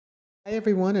Hi,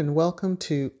 everyone, and welcome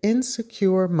to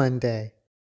Insecure Monday.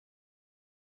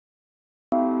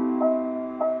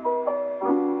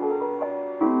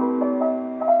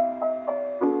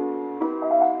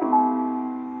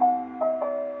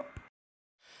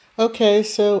 Okay,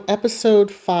 so episode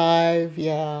 5,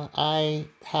 I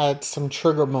had some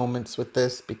trigger moments with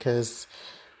this because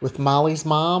with Molly's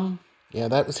mom,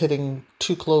 that was hitting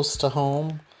too close to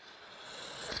home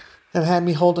and had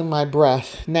me holding my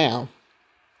breath. Now,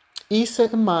 Issa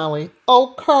and Molly,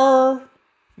 okay,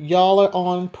 y'all are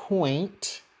on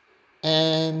point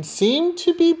and seem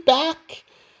to be back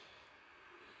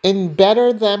and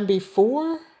better than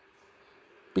before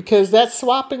because that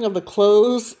swapping of the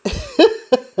clothes,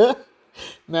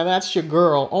 now that's your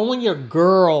girl. Only your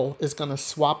girl is going to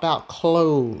swap out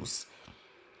clothes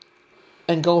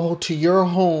and go to your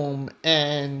home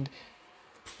and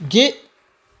get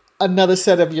another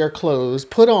set of your clothes,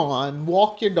 put on,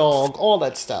 walk your dog, all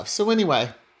that stuff. So anyway,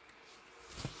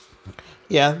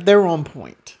 they're on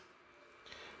point.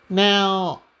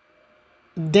 Now,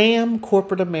 damn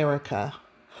corporate America.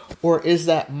 Or is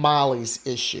that Molly's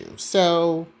issue?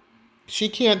 So she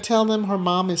can't tell them her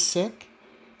mom is sick?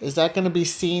 Is that going to be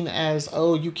seen as,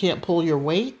 oh, you can't pull your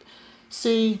weight?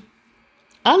 See,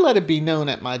 I let it be known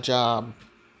at my job,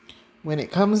 when it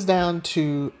comes down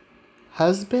to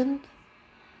husband,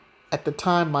 at the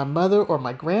time my mother or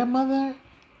my grandmother,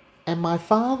 and my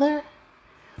father,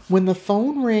 when the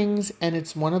phone rings and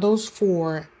it's one of those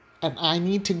four and I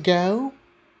need to go,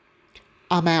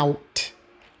 I'm out.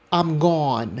 I'm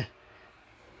gone.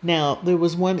 Now, there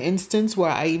was one instance where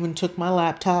I even took my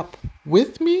laptop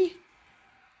with me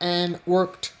and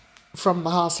worked from the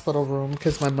hospital room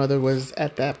because my mother was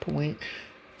at that point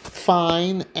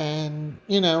fine and,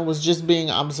 was just being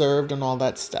observed and all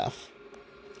that stuff.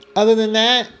 Other than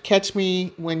that, catch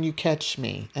me when you catch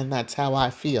me. And that's how I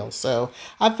feel. So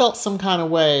I felt some kind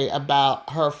of way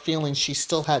about her feeling she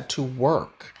still had to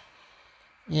work.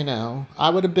 I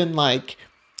would have been like,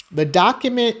 the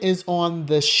document is on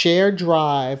the shared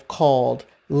drive called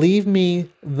Leave Me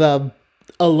the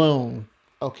Alone.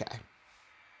 Okay.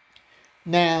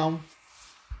 Now,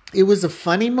 it was a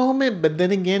funny moment, but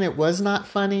then again, it was not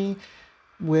funny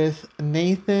with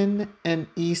Nathan and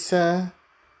Issa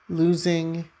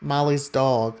losing Molly's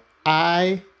dog.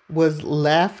 I was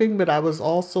laughing, but I was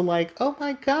also like, oh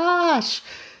my gosh,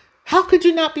 how could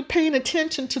you not be paying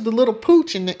attention to the little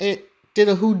pooch? And it did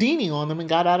a Houdini on them and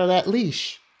got out of that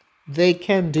leash. They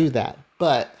can do that,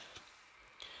 but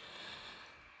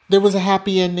there was a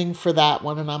happy ending for that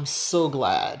one, and I'm so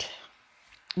glad.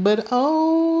 But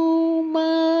oh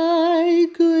my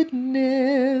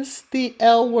goodness, the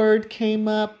L word came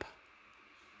up,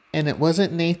 and it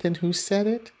wasn't Nathan who said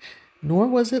it, nor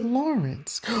was it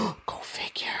Lawrence. Go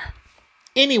figure.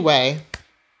 Anyway,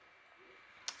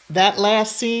 that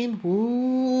last scene,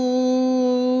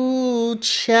 ooh,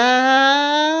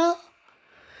 child.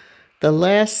 The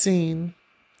last scene,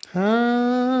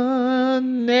 honey.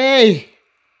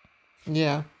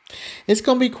 Yeah. It's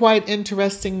going to be quite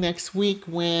interesting next week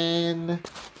when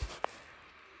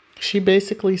she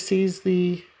basically sees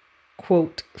the,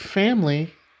 quote,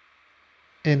 family,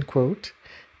 end quote,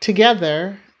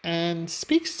 together and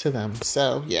speaks to them.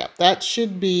 So, that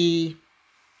should be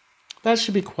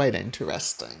quite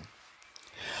interesting.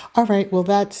 All right, well,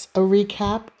 that's a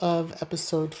recap of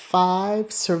episode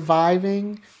 5,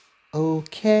 Surviving.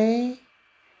 Okay.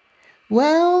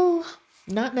 Well,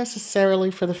 not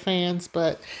necessarily for the fans,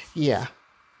 but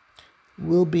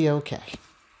we'll be okay.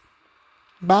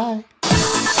 Bye.